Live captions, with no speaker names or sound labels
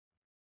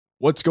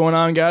What's going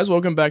on, guys?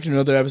 Welcome back to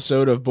another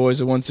episode of Boys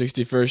at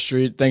 161st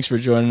Street. Thanks for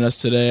joining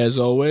us today, as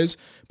always.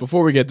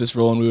 Before we get this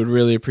rolling, we would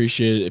really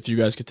appreciate it if you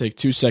guys could take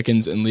 2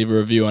 seconds and leave a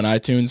review on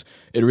iTunes.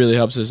 It really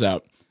helps us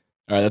out.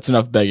 All right, that's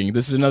enough begging.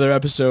 This is another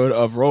episode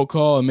of Roll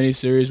Call, a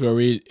mini-series where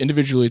we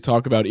individually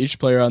talk about each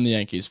player on the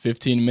Yankees.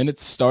 15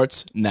 minutes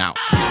starts now.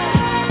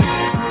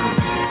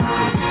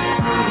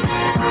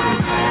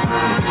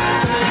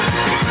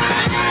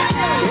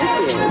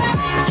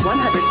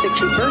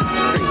 161st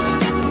Street,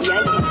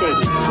 Yankee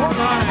Stadium. Swung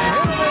on, hit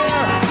in the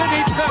air, to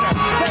deep center,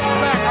 gets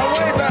back,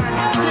 away back,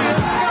 she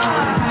is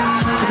gone!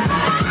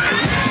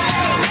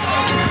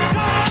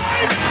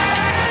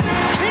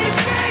 He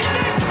made the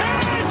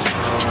catch!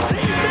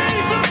 He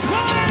made the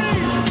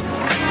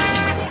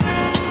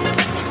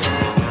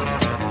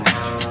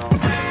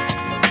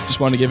play! Just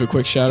want to give a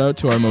quick shout out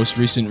to our most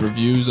recent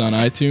reviews on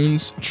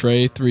iTunes,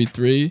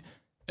 Trey33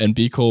 and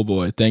B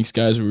Coleboy. Thanks,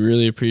 guys. We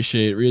really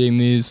appreciate reading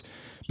these.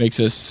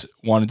 Makes us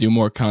want to do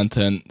more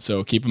content,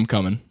 so keep them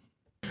coming.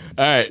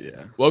 All right,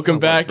 welcome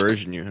back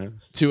version you have.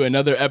 to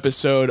another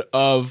episode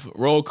of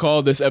Roll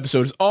Call. This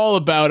episode is all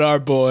about our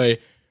boy,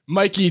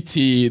 Mikey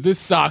T, the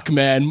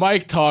Sockman,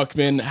 Mike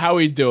Tauchman. How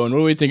we doing? What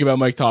do we think about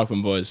Mike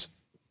Tauchman, boys?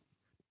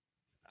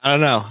 I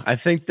don't know. I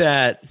think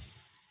that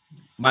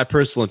my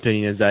personal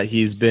opinion is that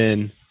he's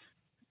been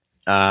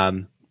a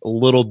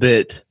little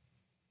bit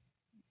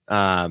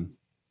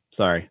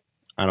sorry.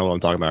 I don't know what I'm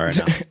talking about right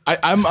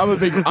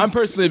now. I'm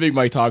personally a big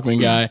Mike Tauchman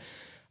guy.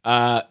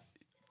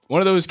 One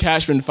of those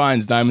Cashman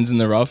finds, diamonds in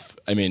the rough.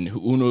 I mean,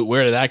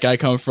 where did that guy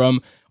come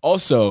from?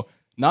 Also,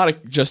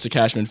 not just a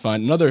Cashman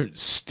find, another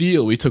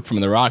steal we took from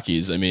the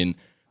Rockies. I mean,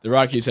 the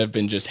Rockies have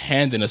been just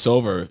handing us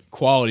over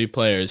quality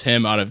players.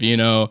 Him,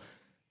 Ottavino.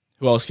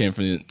 Who else came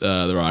from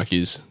the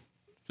Rockies? I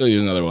feel like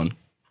there's another one.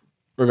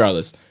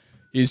 Regardless.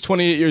 He's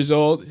 28 years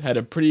old, had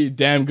a pretty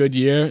damn good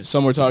year.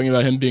 Some were talking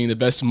about him being the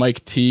best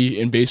Mike T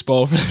in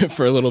baseball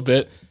for a little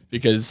bit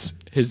because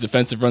his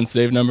defensive run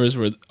save numbers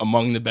were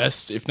among the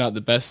best, if not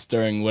the best,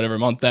 during whatever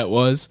month that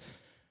was.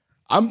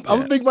 I'm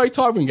a big Mike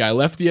Tauchman guy.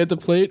 Lefty at the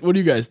plate. What do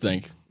you guys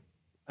think?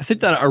 I think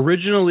that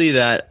originally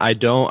that I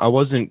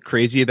wasn't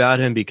crazy about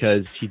him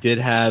because he did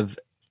have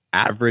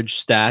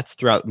average stats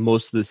throughout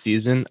most of the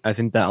season. I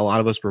think that a lot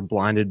of us were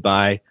blinded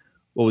by,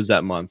 what was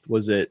that month?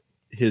 Was it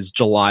his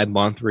July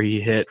month where he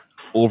hit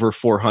over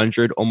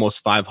 400,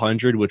 almost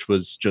 500, which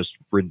was just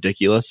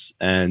ridiculous.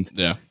 And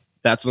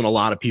that's when a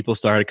lot of people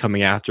started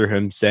coming after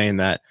him, saying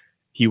that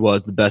he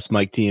was the best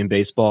Mike T in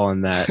baseball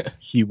and that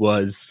he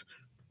was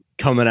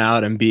coming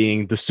out and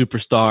being the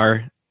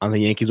superstar on the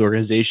Yankees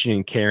organization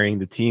and carrying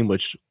the team,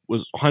 which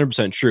was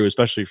 100% true,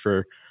 especially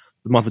for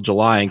the month of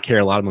July, and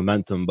carry a lot of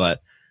momentum.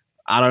 But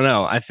I don't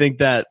know. I think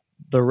that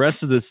the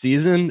rest of the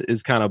season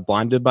is kind of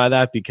blinded by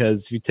that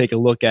because if you take a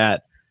look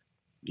at,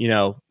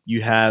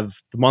 you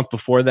have the month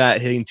before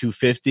that hitting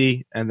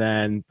 250, and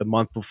then the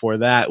month before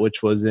that,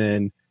 which was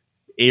in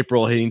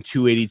April, hitting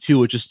 282,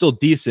 which is still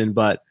decent.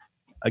 But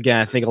again,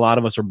 I think a lot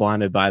of us are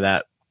blinded by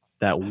that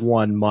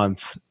 1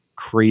 month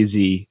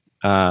crazy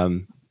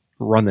run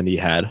that he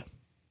had.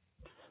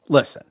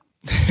 Listen,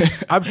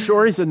 I'm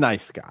sure he's a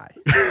nice guy.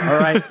 All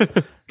right.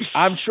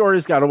 I'm sure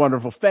he's got a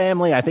wonderful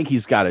family. I think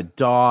he's got a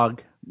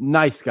dog.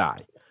 Nice guy.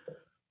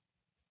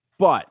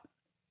 But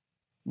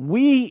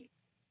we,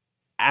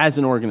 as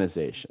an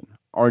organization,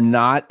 are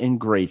not in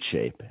great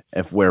shape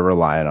if we're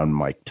relying on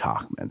Mike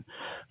Tauchman.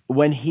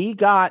 When he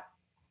got,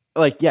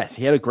 yes,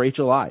 he had a great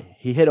July.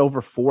 He hit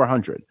over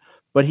 400,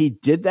 but he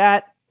did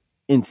that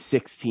in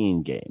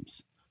 16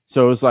 games.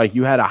 So it was like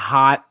you had a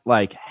hot,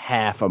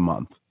 half a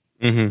month,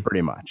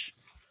 pretty much.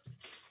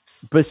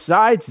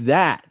 Besides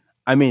that,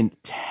 I mean,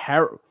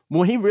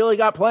 when he really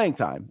got playing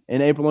time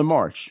in April and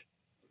March,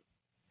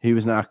 he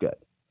was not good.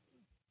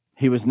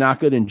 He was not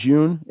good in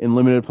June in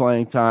limited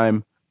playing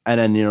time. And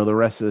then, the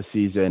rest of the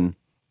season,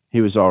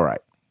 he was all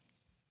right.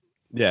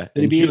 Yeah.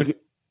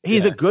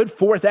 He's a good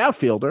fourth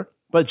outfielder,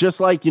 but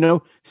just like,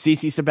 CeCe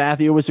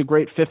Sabathia was a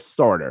great fifth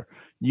starter.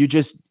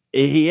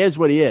 He is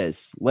what he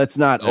is. Let's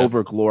not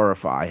over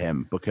glorify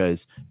him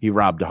because he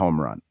robbed a home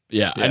run.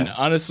 Yeah. And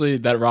honestly,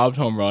 that robbed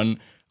home run,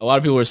 a lot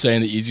of people were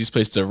saying the easiest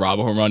place to rob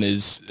a home run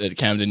is at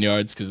Camden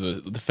Yards because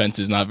the fence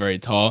is not very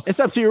tall. It's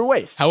up to your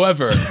waist.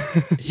 However,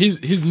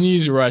 his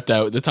knees were at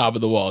the top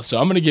of the wall. So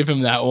I'm going to give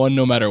him that one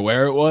no matter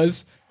where it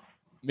was.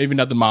 Maybe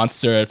not the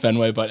monster at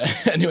Fenway, but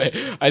anyway,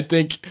 I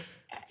think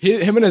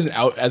him and as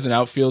an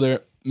outfielder,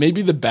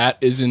 maybe the bat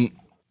isn't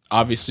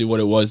obviously what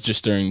it was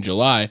just during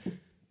July,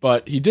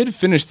 but he did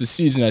finish the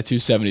season at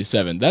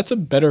 277. That's a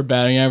better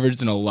batting average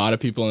than a lot of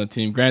people on the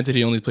team. Granted,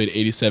 he only played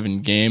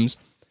 87 games.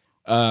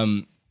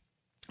 I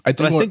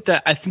think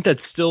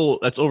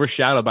that's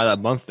overshadowed by that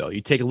month, though. You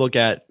take a look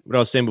at what I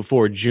was saying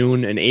before.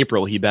 June and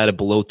April, he batted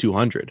below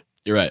 200.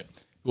 You're right.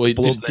 Well,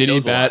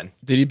 did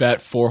he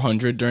bat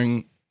 400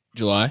 during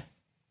July?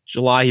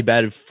 July, he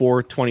batted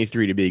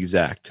 423 to be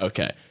exact.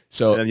 Okay.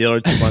 So and the other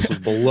 2 months was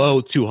below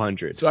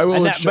 200. So I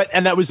will,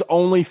 and that was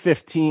only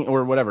 15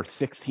 or whatever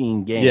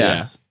 16 games.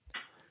 Yeah.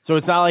 So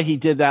it's not like he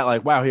did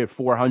that. Wow, he had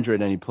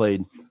 400 and he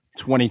played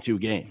 22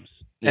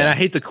 games. And I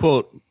hate to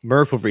quote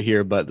Murph over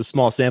here, but the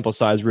small sample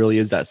size really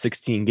is that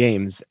 16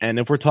 games. And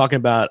if we're talking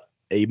about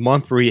a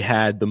month where he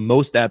had the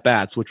most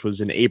at-bats, which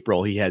was in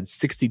April, he had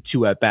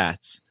 62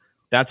 at-bats.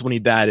 That's when he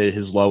batted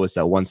his lowest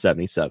at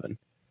 177.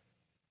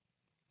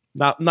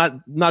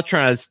 Not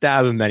trying to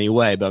stab him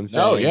anyway, but I'm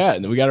saying. Oh yeah,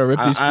 we got to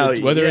rip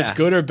these. Whether it's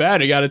good or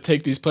bad, we got to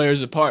take these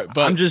players apart.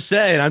 But I'm just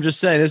saying.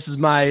 This is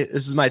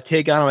my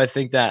take on him. I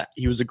think that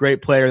he was a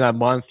great player in that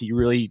month. He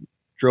really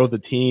drove the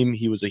team.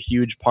 He was a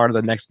huge part of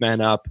the next man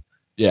up.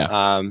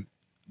 Yeah.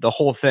 The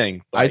whole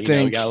thing. But, I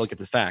think we got to look at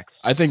the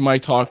facts. I think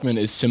Mike Tauchman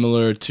is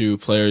similar to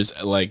players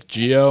like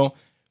Gio,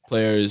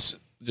 players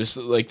just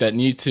like that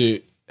need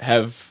to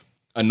have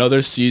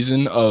another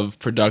season of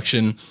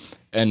production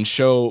and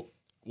show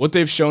what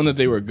they've shown that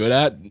they were good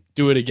at.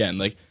 Do it again.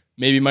 Like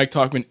maybe Mike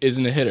Tauchman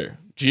isn't a hitter.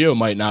 Gio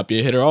might not be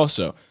a hitter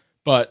also,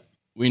 but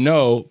we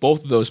know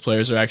both of those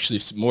players are actually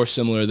more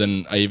similar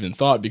than I even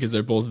thought because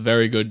they're both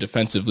very good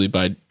defensively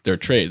by their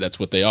trade. That's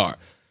what they are.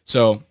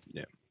 So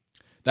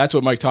that's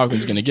what Mike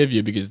Tauchman's going to give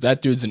you because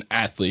that dude's an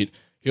athlete.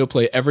 He'll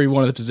play every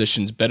one of the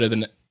positions better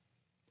than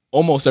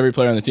almost every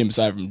player on the team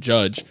aside from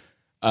Judge.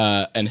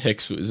 And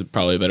Hicks is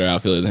probably a better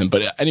outfielder than him.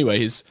 But anyway,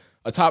 he's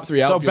a top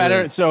 3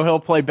 outfielder. So he'll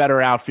play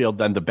better outfield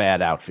than the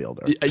bad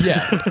outfielder.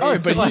 Yeah. All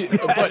right, but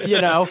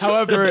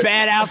however, the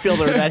bad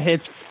outfielder that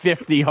hits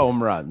 50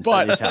 home runs.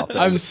 But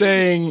I'm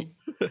saying,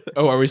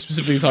 are we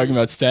specifically talking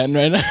about Stanton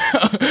right now?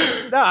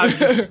 No, I'm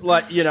just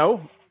like, I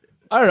don't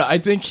know. I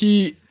think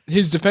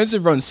his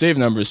defensive run save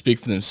numbers speak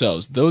for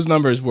themselves. Those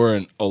numbers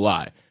weren't a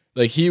lie.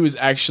 Like he was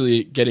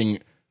actually getting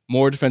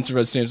more defensive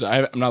run saves.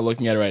 I'm not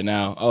looking at it right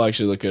now. I'll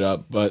actually look it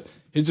up. But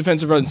his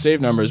defensive run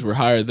save numbers were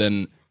higher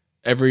than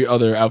every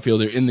other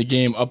outfielder in the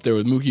game, up there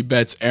with Mookie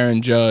Betts,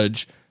 Aaron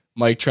Judge,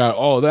 Mike Trout,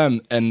 all of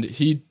them. And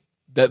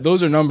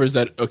those are numbers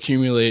that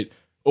accumulate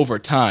over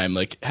time.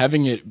 Like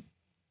having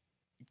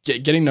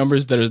getting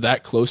numbers that are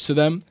that close to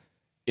them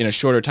in a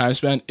shorter time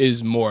span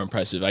is more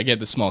impressive. I get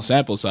the small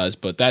sample size,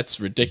 but that's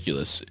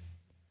ridiculous.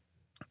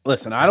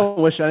 Listen, I don't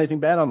wish anything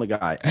bad on the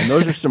guy. And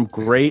those are some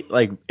great,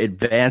 like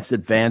advanced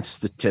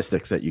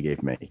statistics that you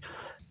gave me.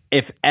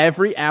 If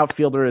every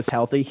outfielder is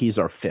healthy, he's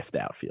our 5th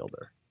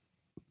outfielder.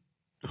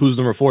 Who's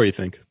number 4, you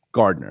think?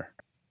 Gardner.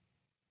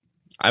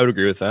 I would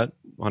agree with that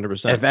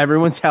 100%. If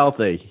everyone's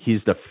healthy,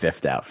 he's the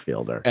 5th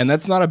outfielder. And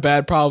that's not a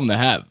bad problem to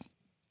have.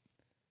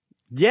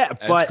 Yeah,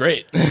 that's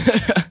great.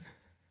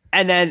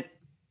 And then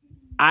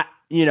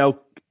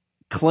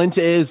Clint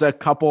is a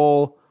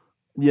couple,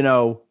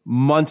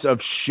 months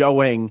of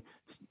showing,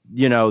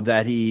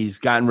 that he's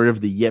gotten rid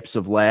of the yips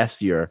of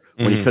last year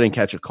when he couldn't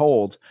catch a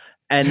cold.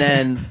 And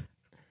then,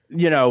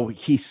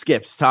 he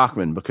skips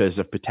Tauchman because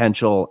of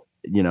potential,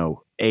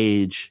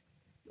 age.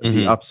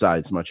 The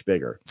upside's much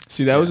bigger.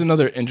 See, that was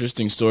another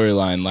interesting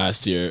storyline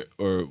last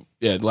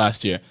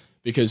year,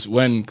 because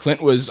when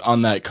Clint was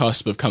on that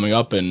cusp of coming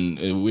up and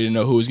we didn't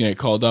know who was going to get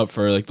called up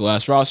for like the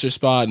last roster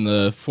spot and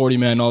the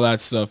 40-man, all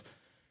that stuff,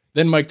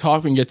 then Mike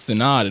Tauchman gets the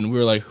nod and we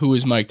were like, who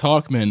is Mike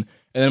Tauchman?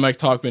 And then Mike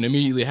Tauchman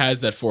immediately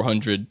has that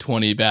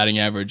 420 batting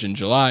average in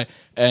July.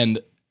 And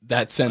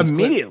that sends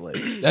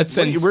immediately.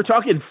 Clint, we're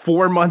talking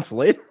 4 months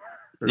later.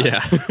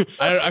 Yeah.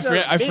 I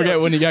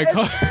forget when he got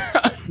called.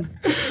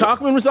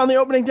 Tauchman was on the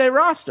opening day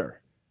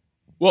roster.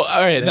 Well,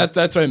 all right,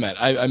 that's what I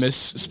meant. I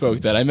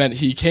misspoke that. I meant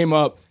he came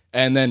up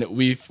and then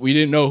we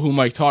didn't know who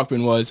Mike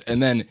Tauchman was,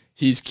 and then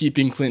he's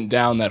keeping Clint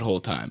down that whole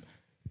time.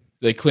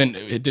 Like Clint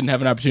didn't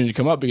have an opportunity to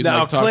come up because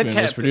Mike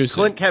Tauchman was producing.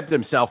 Clint kept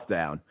himself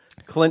down.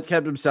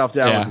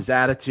 With his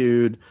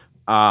attitude.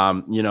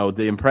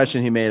 The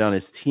impression he made on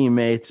his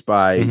teammates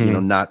by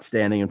not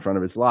standing in front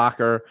of his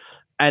locker,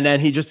 and then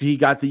he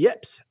got the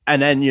yips,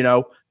 and then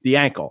the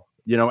ankle.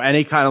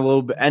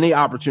 Any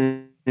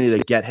opportunity to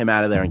get him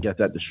out of there and get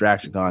that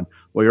distraction gone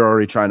while you're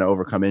already trying to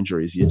overcome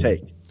injuries, you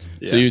take.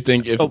 Yeah. So you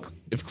think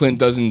if Clint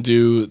doesn't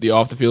do the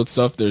off the field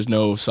stuff, there's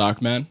no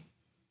Sockman?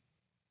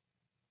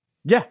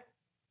 Yeah,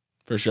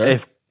 for sure.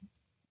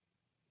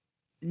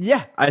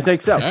 I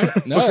think so.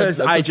 Right. No, that's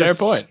a fair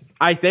point.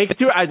 I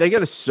think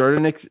at a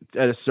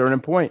certain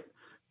point,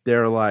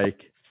 they're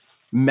like,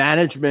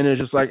 management is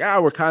just like,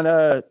 we're kind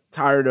of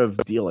tired of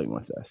dealing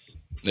with this.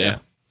 Yeah.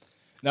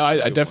 No,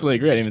 I definitely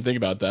agree. I didn't even think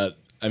about that.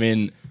 I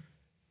mean,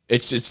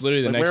 it's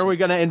literally the next. Where are we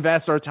going to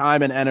invest our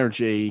time and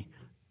energy?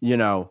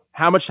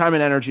 How much time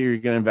and energy are you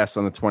going to invest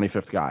on the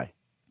 25th guy?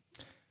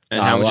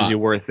 And how much is he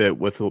worth it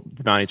with the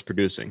amount he's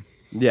producing?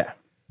 Yeah.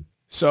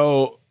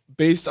 So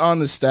based on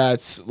the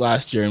stats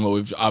last year and what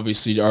we've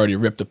obviously already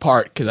ripped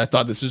apart, because I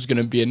thought this was going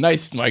to be a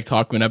nice Mike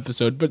Tauchman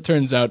episode, but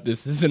turns out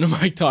this isn't a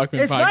Mike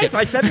Tauchman podcast. It's nice.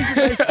 I said he's a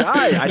nice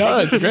guy. No,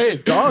 it's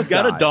great. He's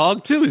got a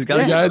dog too. He's got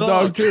a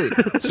dog too.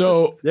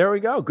 So there we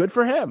go. Good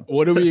for him.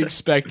 What do we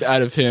expect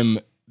out of him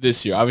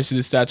this year? Obviously,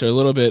 the stats are a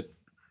little bit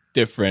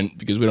different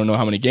because we don't know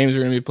how many games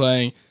we're going to be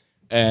playing.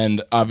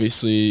 And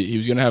obviously, he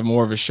was going to have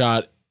more of a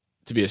shot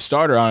to be a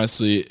starter,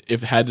 honestly,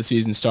 if had the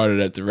season started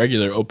at the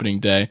regular opening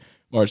day,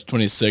 March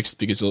 26th,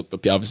 because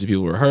obviously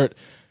people were hurt.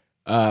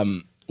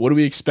 What do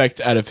we expect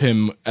out of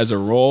him as a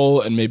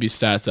role and maybe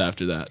stats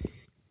after that?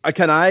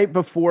 Can I,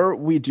 before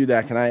we do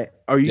that,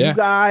 are you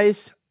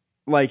guys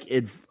like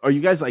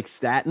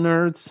stat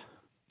nerds?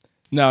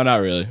 No,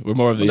 not really. We're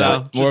more of the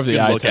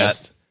eye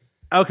test.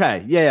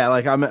 Okay. Yeah.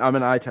 Like I'm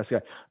an eye test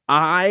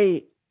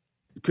guy.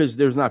 Because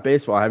there's not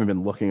baseball, I haven't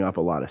been looking up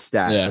a lot of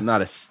stats. Yeah. I'm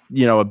not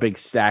a big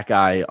stat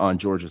guy on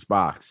George's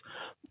box,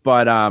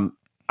 but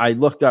I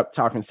looked up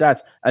Tauchman stats,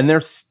 and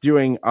they're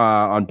doing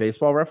on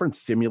Baseball Reference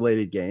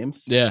simulated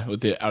games. Yeah,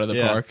 with the out of the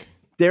park.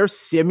 They're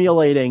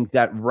simulating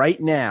that right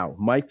now.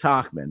 Mike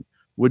Tauchman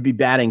would be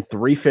batting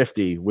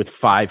 350 with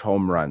 5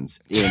 home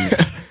runs in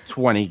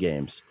 20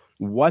 games.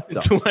 What the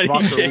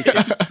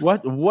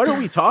fuck what are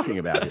we talking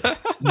about here?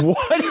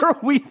 What are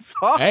we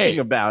talking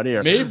about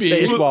here? Maybe.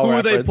 Baseball who are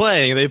Reference. they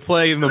playing? Are they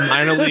playing the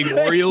minor league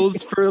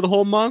Orioles for the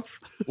whole month?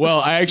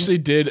 Well, I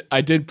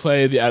did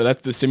play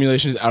the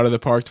simulation is Out of the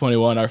Park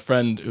 21. Our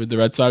friend who's the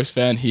Red Sox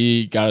fan,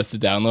 he got us to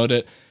download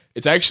it.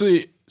 It's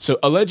actually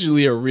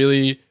allegedly a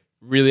really,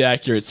 really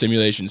accurate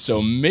simulation.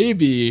 So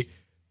maybe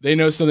they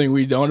know something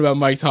we don't about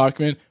Mike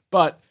Tauchman,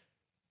 but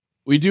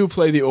we do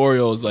play the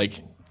Orioles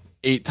like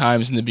 8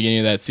 times in the beginning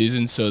of that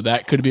season, so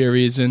that could be a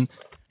reason.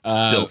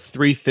 Still,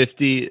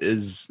 350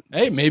 is.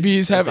 Hey,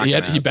 maybe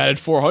he batted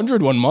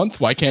 400 one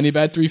month. Why can't he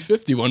bat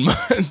 350 one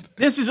month?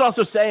 This is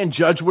also saying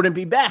Judge wouldn't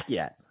be back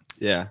yet.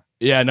 Yeah.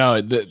 Yeah,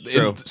 no.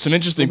 Some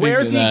interesting things.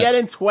 Where's he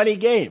getting 20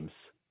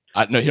 games?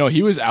 No,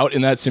 he was out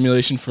in that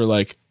simulation for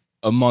like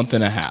a month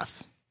and a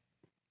half.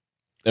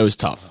 It was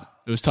tough.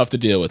 It was tough to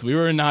deal with. We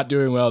were not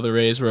doing well. The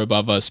Rays were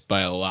above us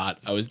by a lot.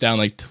 I was down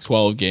like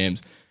 12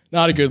 games.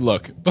 Not a good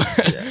look,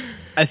 but. Yeah.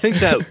 I think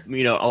that,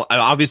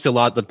 obviously a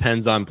lot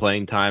depends on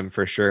playing time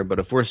for sure. But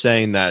if we're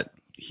saying that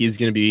he's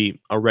going to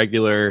be a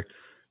regular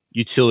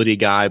utility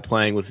guy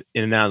playing with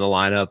in and out of the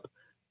lineup,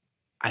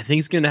 I think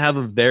he's going to have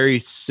a very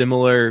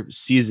similar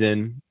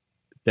season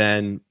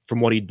than from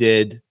what he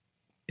did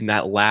in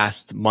that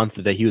last month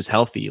that he was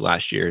healthy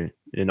last year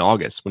in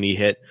August when he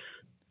hit,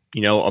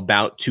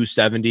 about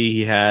 270.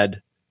 He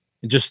had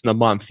just in the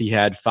month, he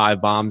had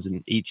 5 bombs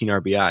and 18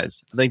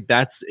 RBIs. I think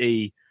that's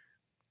a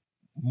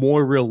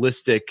more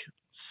realistic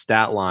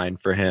stat line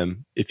for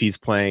him if he's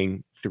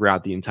playing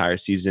throughout the entire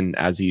season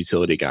as a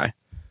utility guy.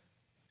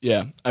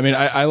 Yeah. I mean,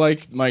 I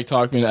like Mike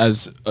Tauchman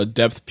as a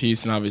depth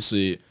piece, and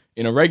obviously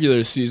in a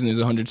regular season there's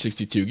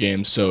 162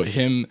 games, so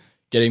him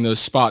getting those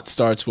spot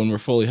starts when we're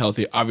fully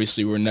healthy,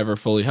 obviously we're never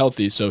fully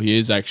healthy, so he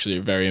is actually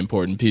a very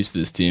important piece to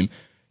this team.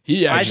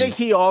 I think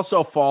he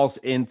also falls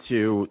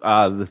into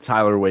the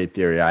Tyler Wade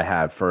theory I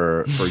have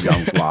for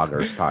young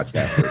bloggers,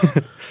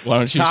 podcasters. Why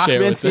don't you share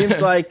with seems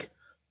like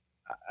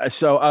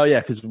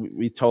because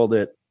we told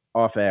it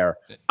off air.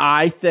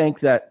 I think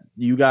that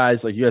you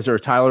guys are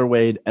Tyler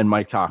Wade and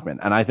Mike Tauchman,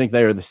 and I think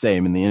they are the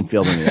same in the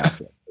infield and the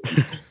outfield.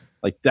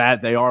 Like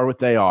that, they are what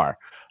they are.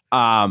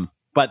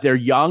 But they're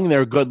young,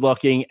 they're good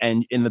looking,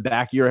 and in the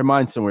back of your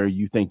mind somewhere,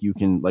 you think you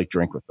can like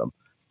drink with them.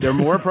 They're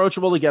more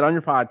approachable to get on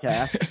your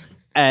podcast,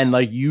 and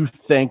like you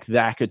think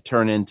that could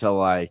turn into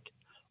like,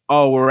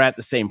 oh, we're at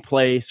the same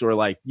place, or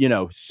like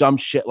some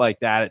shit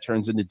like that. It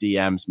turns into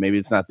DMs. Maybe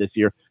it's not this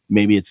year,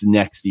 maybe it's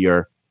next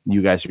year.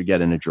 You guys are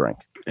getting a drink.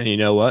 And you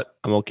know what?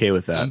 I'm okay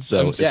with that. I'm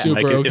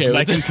super okay with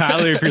Mike and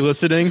Tyler, if you're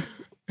listening,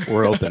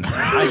 we're open.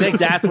 I think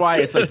that's why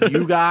it's like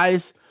you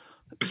guys,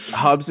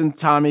 Hubs and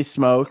Tommy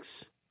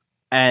Smokes,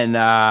 and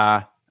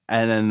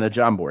then the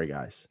John Boy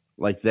guys.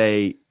 Like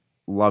they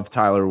love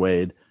Tyler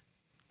Wade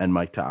and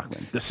Mike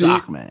Tauchman. The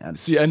Sockman.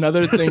 See,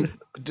 another thing,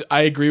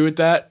 I agree with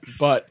that,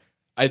 but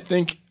I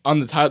think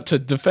to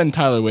defend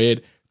Tyler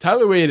Wade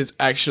is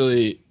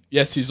actually,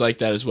 yes, he's like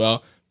that as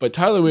well. But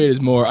Tyler Wade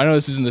is more, I know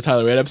this isn't the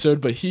Tyler Wade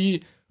episode, but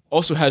he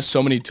also has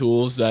so many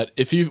tools that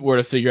if he were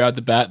to figure out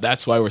the bat,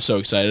 that's why we're so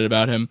excited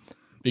about him.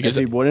 Because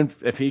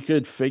if he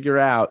could figure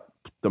out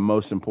the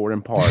most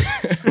important part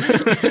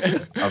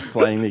of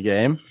playing the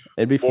game,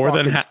 it'd be more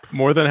than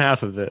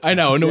half of it. I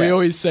know, and we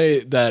always say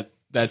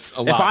that's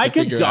a lot. If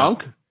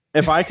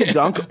I could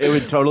dunk, it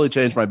would totally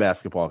change my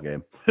basketball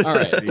game. All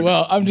right.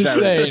 Well, I'm just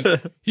saying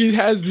he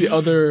has the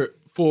other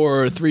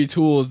 4 or 3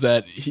 tools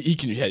that he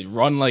can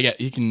run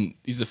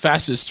he's the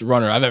fastest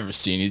runner I've ever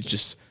seen. He's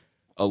just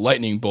a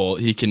lightning bolt.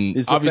 He's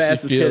the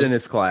fastest kid in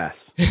his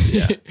class.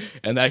 Yeah.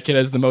 And that kid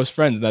has the most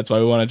friends, and that's why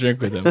we want to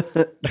drink with him.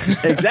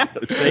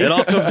 Exactly. See? It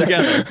all comes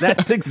together.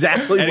 That's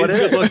exactly what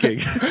it is. Good looking.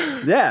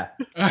 Yeah.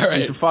 All right.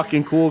 He's a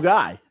fucking cool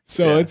guy.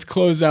 So let's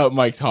close out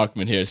Mike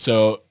Tauchman here.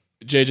 So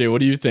JJ, what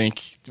do you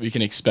think we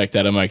can expect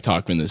out of Mike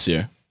Tauchman this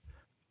year?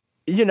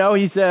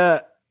 He's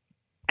a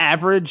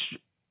average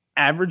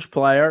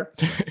player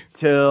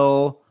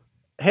till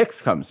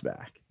Hicks comes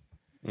back.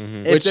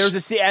 Mm-hmm. If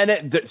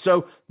there's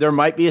so there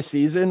might be a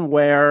season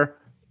where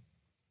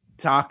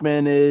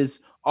Tauchman is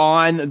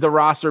on the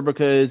roster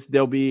because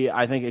there'll be,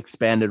 I think,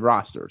 expanded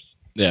rosters.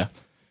 Yeah.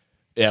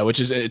 Yeah,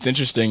 it's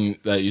interesting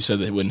that you said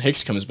that when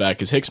Hicks comes back,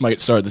 because Hicks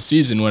might start the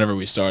season whenever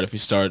we start, if we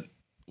start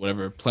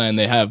whatever plan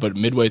they have, but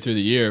midway through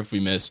the year, if we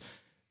miss,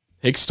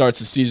 Hicks starts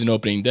the season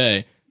opening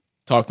day,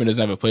 Tauchman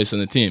doesn't have a place on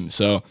the team.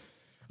 So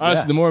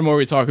Honestly, the more and more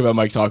we talk about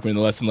Mike Tauchman, the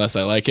less and less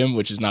I like him,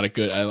 which is not a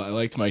good. I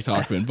liked Mike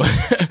Tauchman,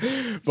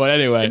 but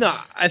anyway. No,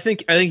 I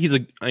think he's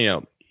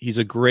he's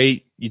a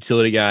great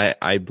utility guy.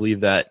 I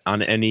believe that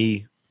on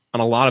a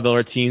lot of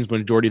other teams,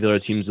 majority of the other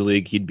teams in the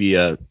league, he'd be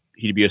a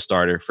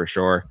starter for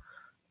sure.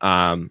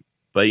 But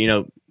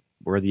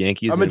we're the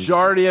Yankees. A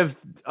majority of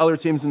other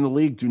teams in the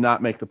league do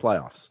not make the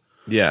playoffs.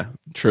 Yeah,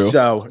 true.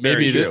 So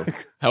maybe,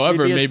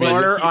 however, he'd be a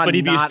starter but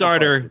he'd be a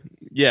starter. affected.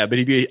 Yeah, but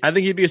I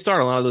think he'd be a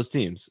starter on a lot of those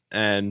teams,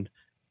 and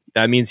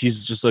that means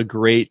he's just a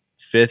great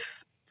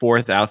fifth,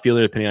 fourth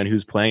outfielder, depending on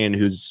who's playing and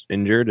who's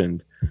injured,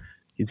 and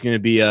he's going to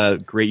be a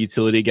great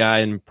utility guy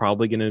and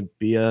probably going to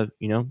be a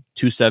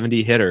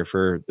 270 hitter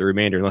for the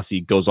remainder, unless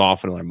he goes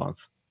off in another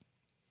month.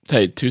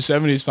 Hey,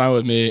 270 is fine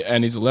with me,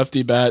 and he's a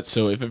lefty bat,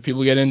 so if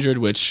people get injured,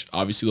 which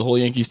obviously the whole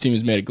Yankees team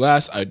is made of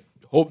glass, I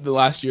hope the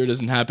last year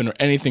doesn't happen or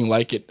anything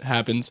like it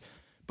happens,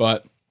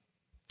 but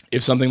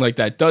if something like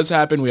that does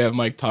happen, we have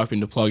Mike Tauchman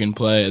to plug and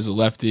play as a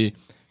lefty,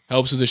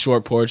 helps with the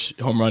short porch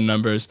home run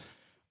numbers.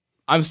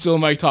 I'm still a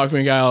Mike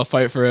Tauchman guy. I'll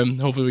fight for him.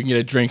 Hopefully we can get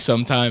a drink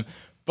sometime,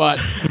 but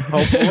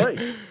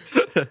Hopefully.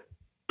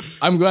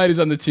 I'm glad he's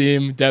on the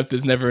team. Depth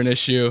is never an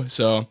issue,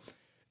 so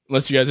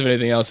unless you guys have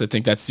anything else, I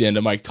think that's the end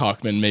of Mike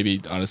Tauchman.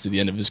 Maybe, honestly, the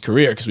end of his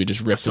career because we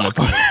just ripped him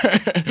apart.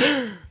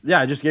 Yeah,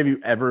 I just gave you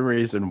every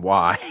reason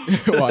why.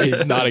 Why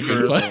he's not a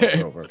good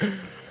player.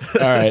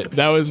 All right,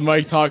 that was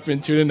Mike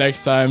Tauchman. Tune in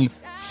next time.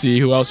 See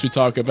who else we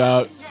talk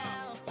about.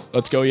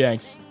 Let's go,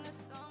 Yanks.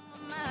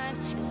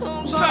 Who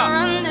gon'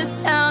 run this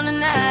town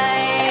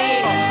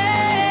tonight?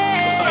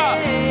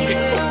 Who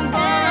gon'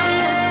 run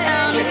this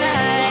town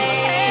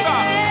tonight?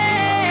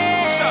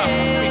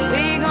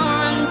 We gon'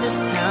 run this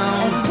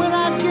town. And when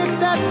I get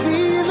that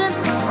feeling,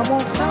 I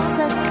want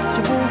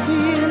sexual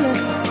healing.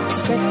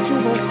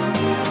 Sexual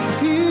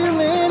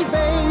healing,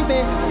 baby,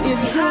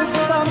 is good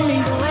for me.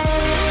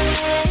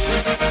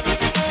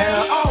 And I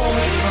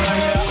always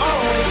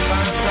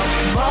find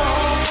something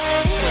wrong.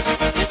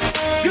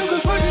 You've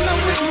been putting up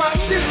with my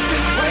shit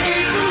just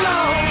way too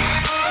long.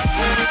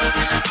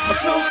 I'm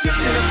so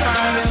gifted at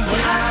finding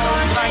what I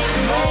don't like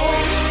the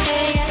most.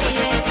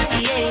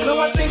 So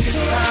I think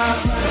it's time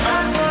for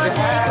us to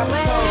have a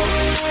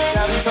toast. Let's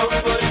have a toast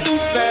for the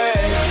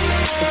douchebags.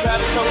 Let's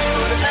have a toast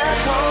for the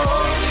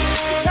assholes.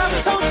 Let's have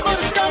a toast for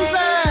the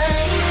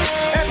scumbags.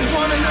 Every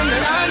one of them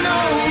that I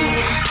know.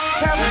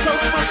 Let's have a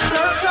toast for the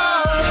dirt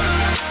dogs.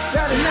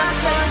 Better not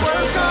take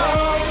work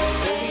off.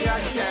 Baby, I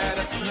got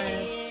a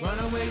plan. Run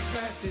away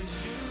fast as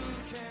you